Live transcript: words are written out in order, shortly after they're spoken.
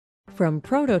From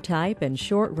prototype and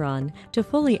short run to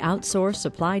fully outsourced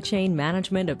supply chain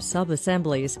management of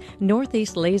sub-assemblies,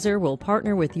 Northeast Laser will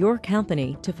partner with your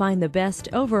company to find the best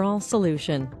overall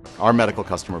solution. Our medical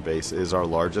customer base is our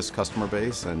largest customer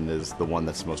base and is the one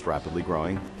that's most rapidly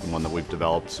growing, the one that we've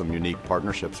developed some unique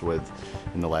partnerships with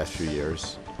in the last few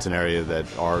years. It's an area that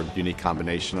our unique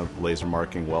combination of laser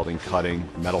marking, welding, cutting,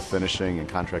 metal finishing, and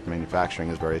contract manufacturing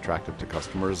is very attractive to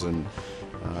customers and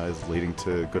is leading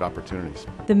to good opportunities.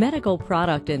 The medical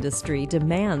product industry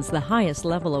demands the highest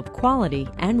level of quality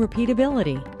and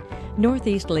repeatability.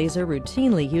 Northeast Laser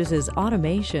routinely uses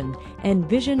automation and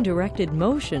vision-directed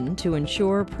motion to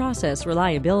ensure process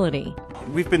reliability.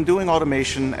 We've been doing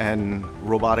automation and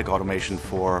robotic automation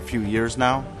for a few years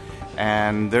now,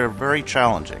 and they're very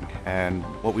challenging. And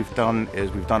what we've done is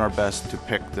we've done our best to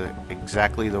pick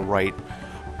exactly the right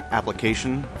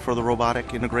application for the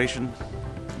robotic integration.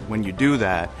 When you do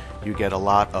that, you get a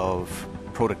lot of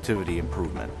productivity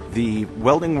improvement. The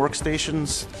welding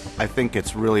workstations, I think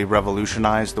it's really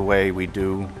revolutionized the way we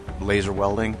do laser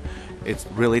welding. It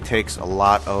really takes a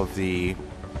lot of the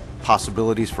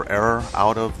possibilities for error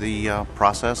out of the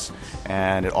process,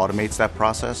 and it automates that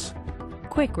process.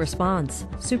 Quick response,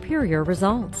 superior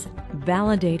results,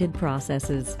 validated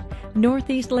processes.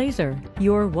 Northeast Laser,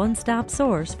 your one-stop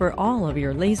source for all of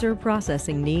your laser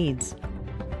processing needs.